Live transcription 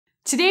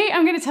Today,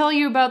 I'm gonna tell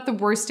you about the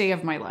worst day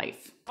of my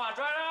life.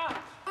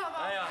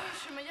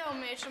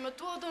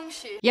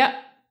 Yep,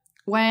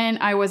 when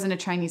I was in a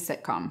Chinese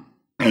sitcom.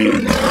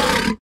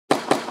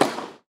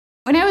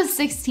 When I was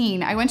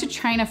 16, I went to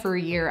China for a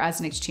year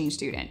as an exchange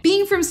student.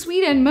 Being from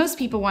Sweden, most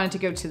people wanted to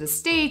go to the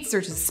States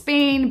or to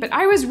Spain, but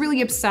I was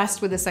really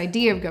obsessed with this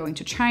idea of going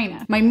to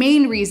China. My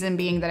main reason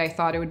being that I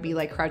thought it would be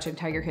like Crouching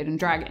Tiger, Hidden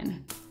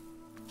Dragon.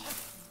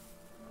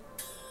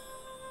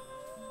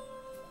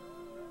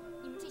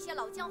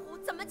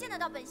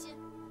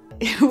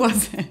 It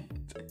wasn't.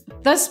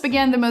 Thus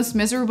began the most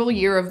miserable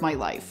year of my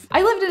life.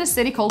 I lived in a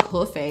city called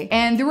Hefei,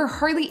 and there were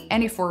hardly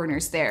any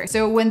foreigners there.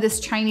 So when this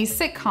Chinese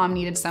sitcom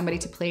needed somebody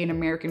to play an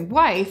American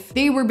wife,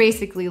 they were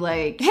basically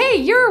like, hey,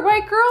 you're a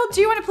white girl,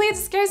 do you want to play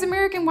this guy's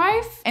American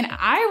wife? And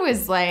I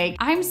was like,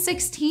 I'm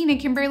 16 and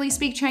can barely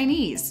speak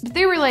Chinese. But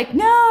they were like,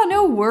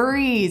 no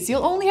worries,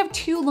 you'll only have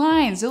 2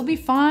 lines, you'll be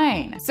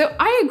fine. So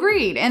I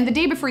agreed, and the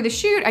day before the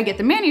shoot, I get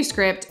the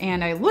manuscript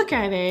and I look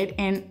at it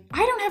and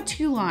I don't have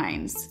 2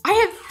 lines. I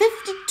have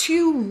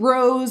 52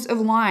 rows of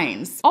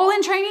lines, all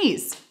in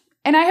Chinese.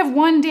 And I have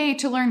 1 day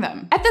to learn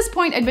them. At this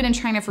point, I'd been in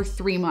China for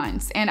 3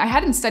 months, and I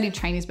hadn't studied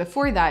Chinese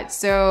before that,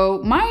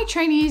 so my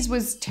Chinese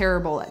was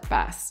terrible at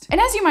best. And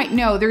as you might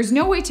know, there's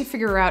no way to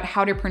figure out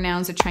how to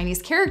pronounce a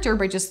Chinese character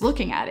by just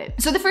looking at it.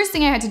 So the first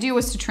thing I had to do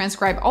was to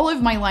transcribe all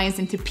of my lines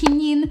into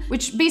pinyin,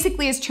 which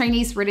basically is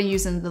Chinese written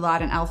using the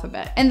Latin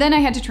alphabet. And then I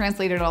had to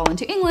translate it all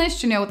into English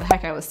to know what the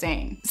heck I was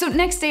saying. So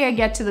next day I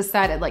get to the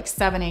set at like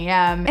 7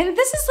 a.m. And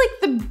this is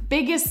like the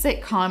biggest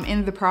sitcom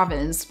in the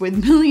province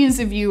with millions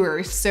of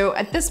viewers. So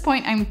at this point,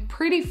 I'm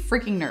pretty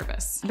freaking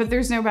nervous, but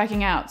there's no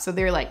backing out. So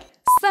they're like,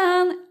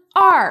 3,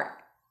 2,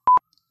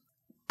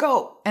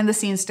 go. And the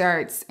scene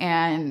starts,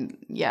 and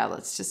yeah,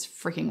 let's just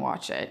freaking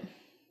watch it.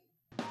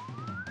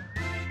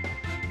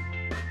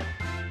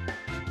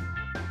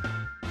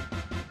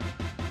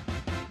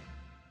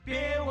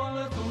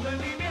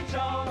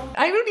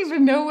 I don't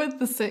even know what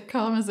the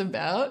sitcom is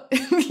about.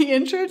 The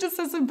intro just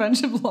has a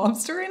bunch of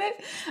lobster in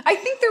it. I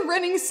think they're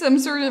running some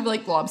sort of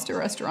like lobster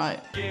restaurant.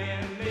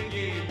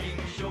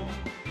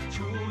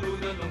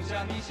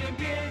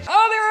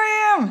 Oh, there I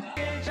am!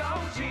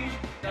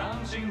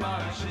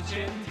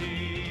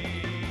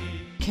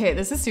 Okay,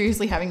 this is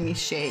seriously having me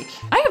shake.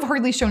 I have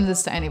hardly shown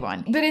this to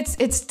anyone, but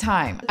it's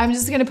time. I'm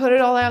just gonna put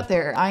it all out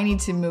there. I need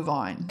to move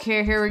on.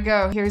 Okay, here we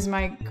go. Here's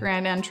my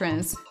grand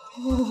entrance.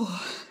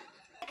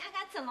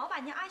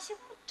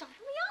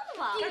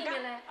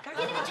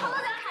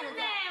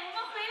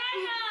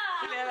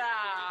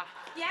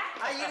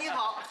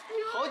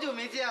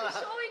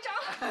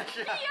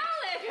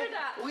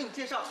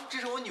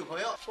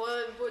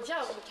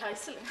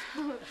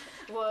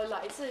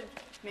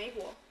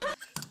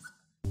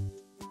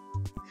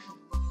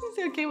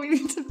 Okay, we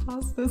need to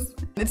pause this.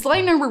 It's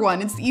line number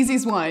 1, it's the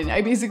easiest one.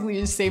 I basically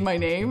just say my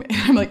name and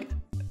I'm like,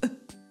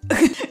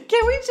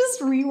 can we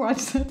just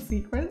rewatch that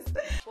sequence?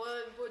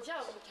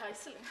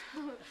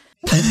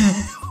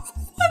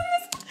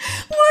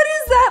 What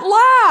is that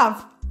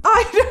laugh?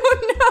 I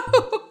don't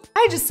know.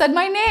 I just said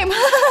my name.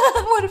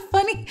 What a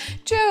funny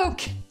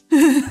joke.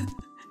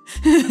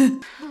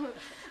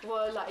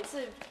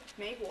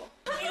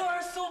 You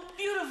are so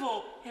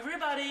beautiful.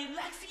 Everybody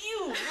likes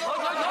you.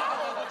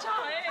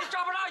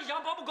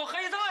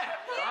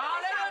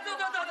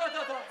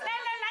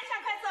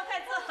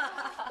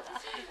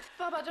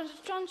 爸爸真是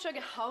装这个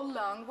好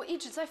冷，我一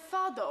直在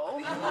发抖。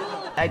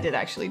 I did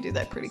actually do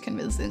that pretty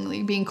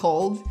convincingly. Being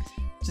cold,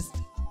 just.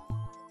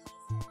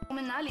 我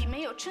们哪里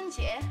没有春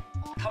节？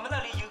他们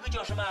那里有个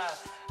叫什么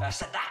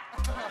圣诞，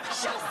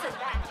圣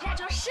诞，人家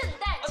叫圣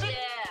诞节。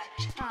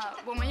啊，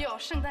我们有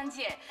圣诞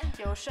节，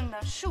有圣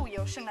诞树，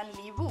有圣诞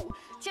礼物，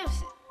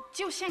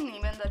就像你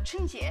们的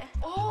春节。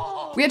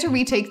Oh. We had to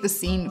retake the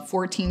scene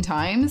 14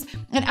 times,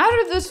 and out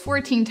of those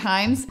 14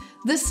 times,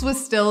 this was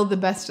still the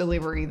best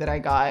delivery that I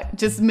got.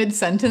 Just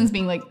mid-sentence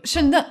being like,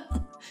 圣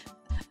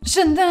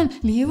诞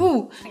礼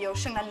物，有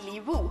圣诞礼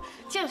物，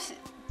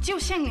就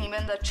像你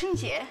们的春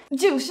节。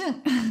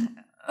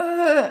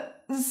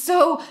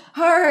so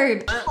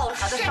hard.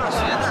 还在上学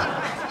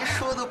呢，一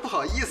说都不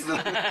好意思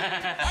了。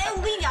哎，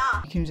我跟你讲。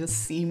 You can just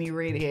see me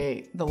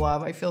radiate the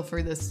love I feel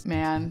for this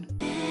man.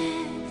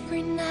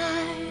 Every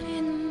night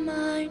in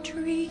my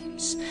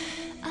dreams,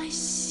 I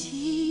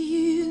see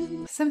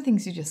you. Some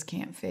things you just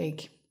can't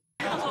fake.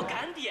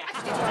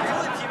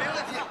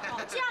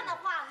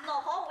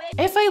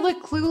 If I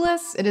look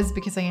clueless, it is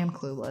because I am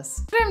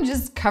clueless. But I'm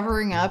just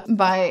covering up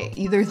by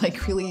either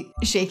like really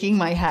shaking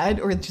my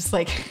head or just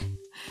like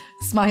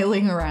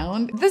smiling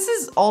around. This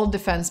is all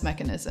defense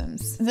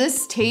mechanisms.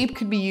 This tape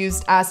could be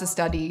used as a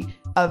study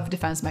of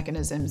defense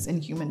mechanisms in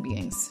human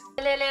beings.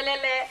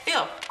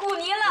 古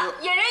尼了，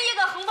野人一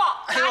个横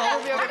抱，拿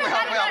着，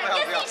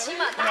跟你骑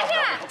嘛，拿着。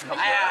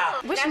哎呀，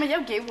为什么要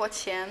给我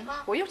钱？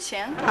我有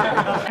钱。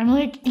 I'm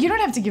like, you don't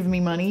have to give me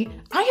money.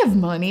 I have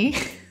money.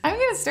 I'm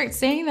gonna start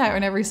saying that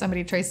whenever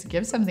somebody tries to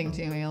give something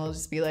to me. I'll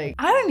just be like,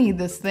 I don't need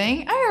this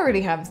thing. I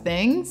already have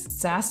things.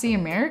 Sassy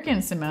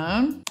American,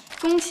 Simone.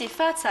 恭喜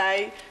发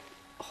财，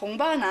红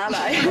包拿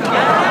来。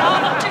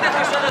这个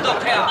太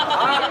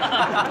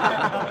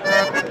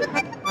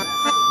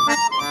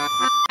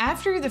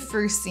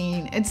first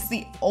scene, it's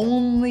the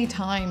only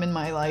time in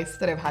my life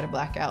that I've had a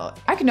blackout.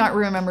 I could not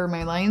remember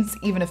my lines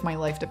even if my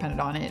life depended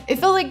on it. It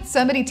felt like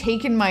somebody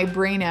taken my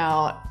brain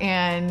out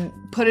and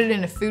put it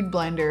in a food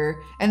blender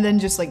and then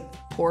just like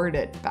poured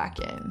it back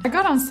in. I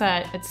got on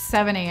set at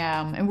 7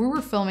 a.m. and we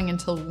were filming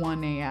until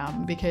 1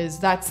 a.m. because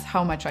that's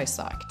how much I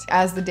sucked.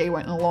 As the day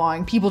went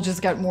along, people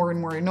just got more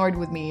and more annoyed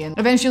with me, and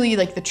eventually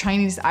like the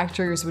Chinese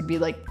actors would be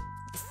like,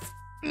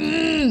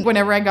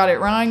 whenever I got it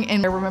wrong.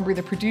 And I remember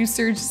the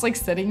producer just like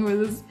sitting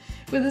with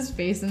his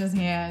face in his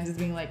hands, just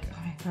being like, oh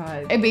my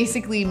God. It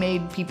basically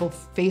made people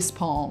face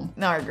palm.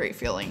 Not a great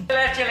feeling.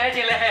 进来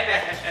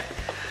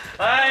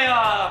哎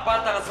呀，把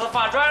凳子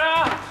放这儿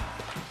啊，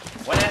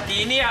我来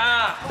抵你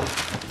啊。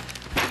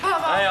爸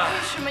爸，哎呀为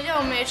什么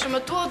要买这么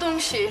多东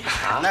西？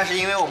那是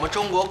因为我们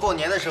中国过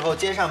年的时候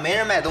街上没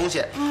人卖东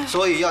西，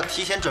所以要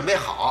提前准备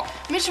好。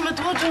没这么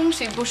多东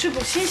西，不是不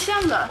新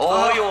鲜的。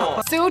哦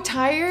哟， So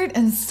tired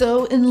and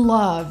so in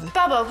love.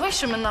 爸爸，为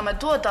什么那么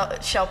多的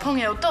小朋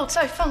友都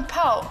在放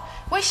炮？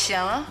危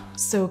险啊！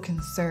 So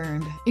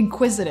concerned.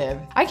 Inquisitive.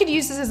 I could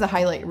use this as a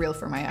highlight reel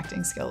for my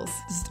acting skills.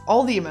 Just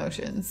all the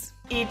emotions.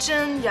 一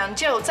针研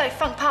究在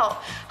放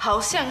炮，好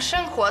像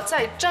生活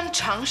在战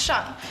场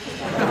上。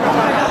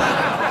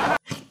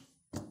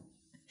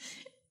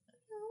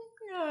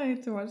 I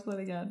have to watch that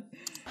again.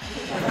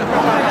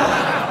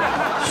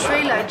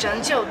 谁来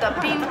拯救的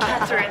兵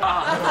Catherine？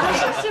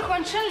 我喜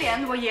欢春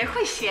联，我也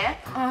会写。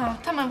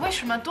他们为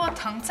什么都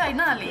躺在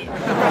那里？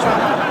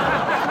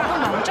不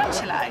能站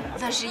起来。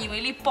那是因为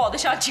你包得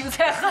像韭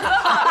菜盒。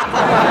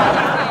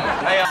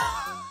哎呀。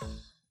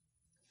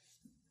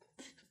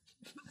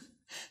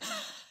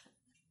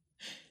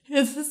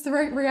 Is this the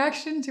right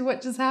reaction to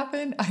what just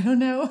happened? I don't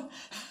know.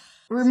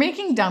 We're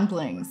making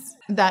dumplings.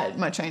 That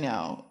much I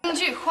know. 京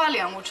剧花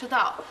脸我知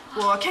道，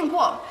我看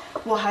过，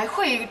我还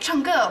会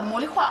唱个茉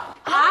莉花。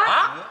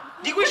啊？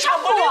你会唱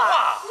茉莉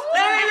花？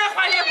来，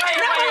快点！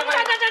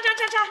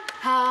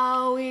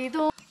好一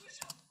朵。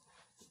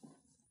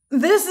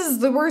 This is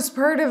the worst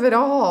part of it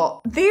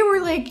all. They were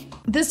like,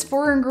 this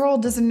foreign girl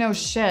doesn't know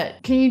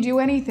shit. Can you do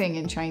anything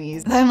in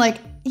Chinese? And I'm like,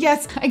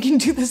 yes, I can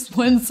do this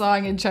one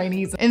song in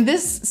Chinese. And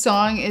this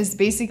song is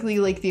basically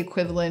like the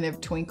equivalent of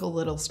Twinkle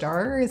Little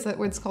Star. Is that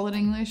what it's called in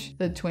English?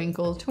 The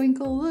Twinkle,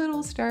 Twinkle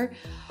Little Star.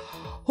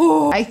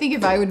 Oh, I think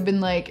if I would have been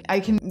like, I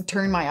can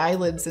turn my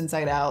eyelids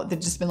inside out, they'd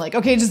just been like,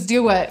 okay, just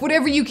do it.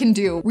 Whatever you can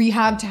do. We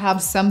have to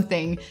have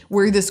something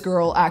where this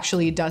girl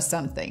actually does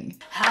something.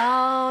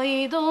 好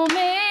一朵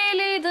美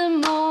丽的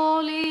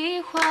茉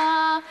莉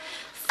花，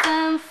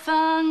散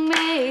放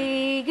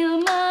每个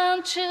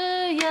满枝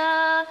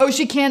桠。 Oh,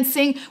 she can't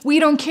sing? We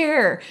don't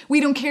care.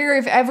 We don't care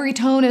if every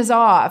tone is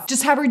off.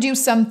 Just have her do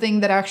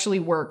something that actually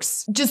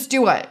works. Just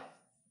do it.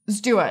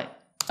 Just do it.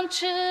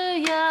 枝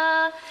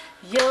桠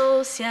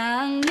又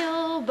香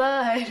又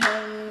白，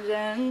人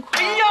人夸。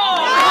哎呦，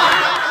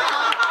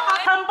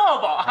汉堡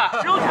包啊，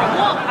肉夹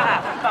馍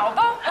啊，宝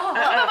宝。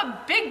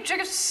 Big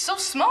drink is so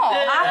small.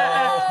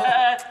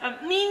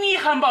 迷你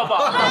汉堡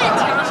包。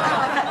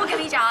我跟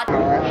你讲啊。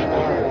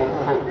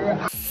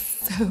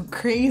 So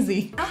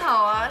crazy. 很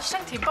好啊，身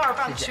体棒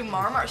棒，去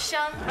买买香。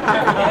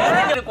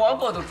这个广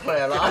告都出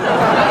来了。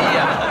哎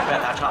呀，别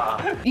打岔啊。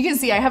 You can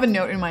see I have a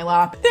note in my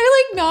lap. They're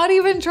like not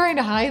even trying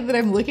to hide that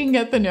I'm looking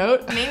at the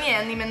note. 明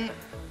年你们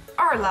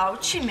二老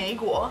去美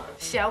国，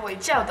小伟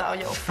教导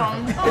有风。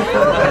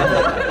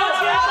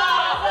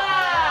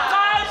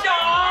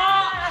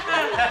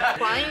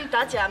欢迎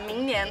大家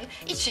明年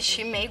一起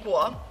去美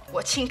国，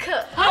我请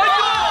客。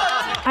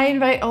 I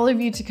invite all of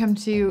you to come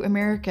to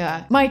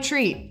America. My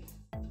treat.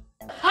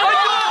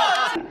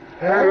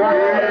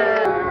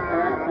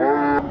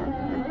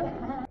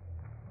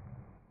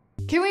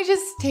 Can we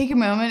just take a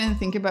moment and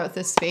think about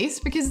this face?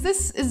 Because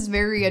this is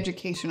very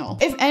educational.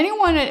 If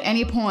anyone at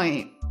any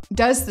point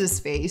does this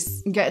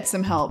face, get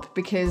some help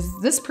because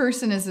this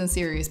person is in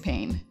serious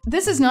pain.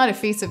 This is not a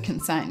face of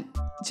consent.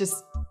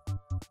 Just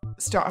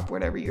stop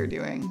whatever you're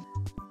doing.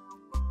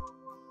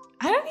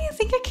 I don't even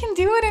think I can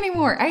do it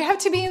anymore. I have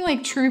to be in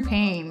like true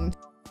pain.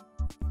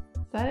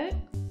 Is that it?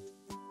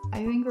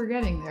 I think we're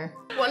getting there.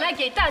 我来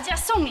给大家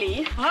送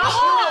礼。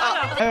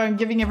 I'm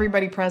giving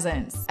everybody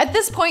presents. At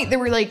this point, they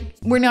were like,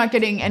 we're not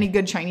getting any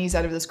good Chinese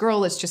out of this girl.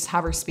 Let's just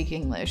have her speak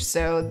English.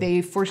 So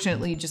they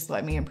fortunately just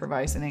let me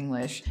improvise in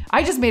English.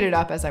 I just made it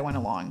up as I went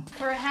along.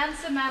 For a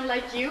handsome man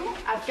like you,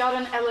 I've got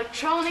an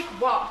electronic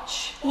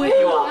watch.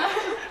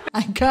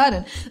 I got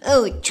an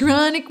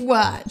electronic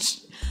watch.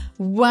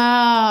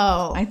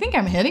 Wow. I think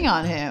I'm hitting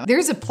on him.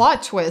 There's a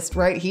plot twist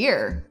right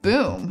here.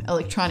 Boom.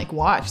 Electronic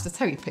watch. That's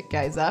how you pick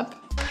guys up.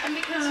 And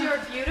because you're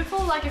beautiful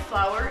like a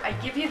flower, I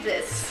give you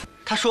this.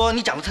 他说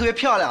你长得特别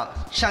漂亮，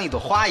像一朵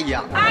花一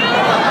样。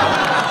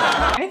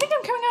 I think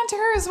I'm coming on to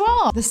her as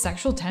well. The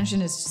sexual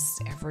tension is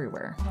just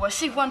everywhere. 我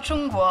喜欢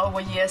中国，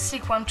我也喜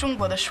欢中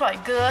国的帅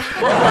哥。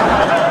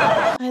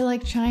 I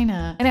like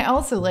China. And I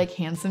also like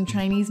handsome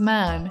Chinese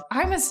men.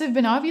 I must have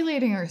been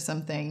ovulating or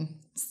something.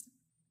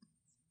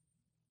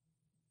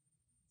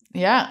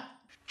 Yeah.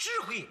 智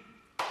慧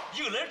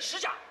令人持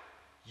家，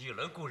亦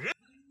能供人。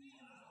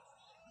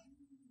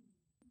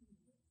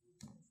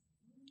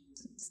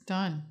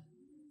done.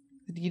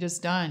 The deed is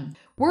done.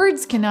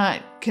 Words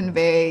cannot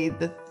convey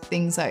the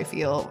things I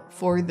feel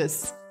for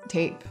this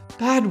tape.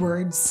 Bad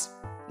words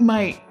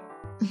might,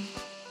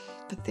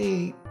 but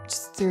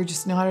they're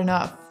just not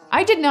enough.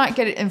 I did not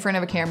get it in front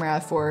of a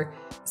camera for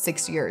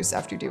 6 years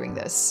after doing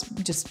this,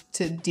 just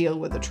to deal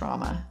with the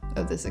trauma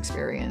of this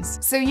experience.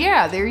 So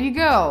yeah, there you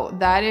go.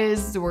 That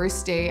is the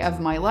worst day of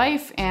my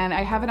life, and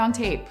I have it on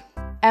tape.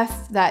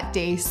 F that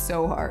day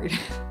so hard.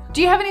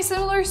 Do you have any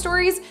similar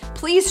stories?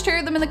 Please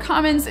share them in the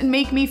comments and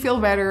make me feel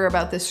better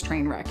about this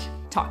train wreck.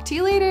 Talk to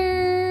you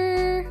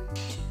later.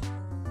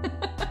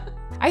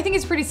 I think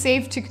it's pretty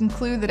safe to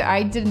conclude that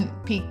I didn't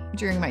peak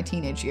during my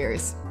teenage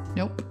years.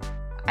 Nope.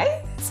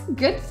 It's a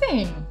good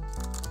thing.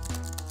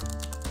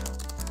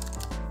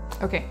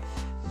 Okay,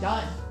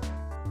 done.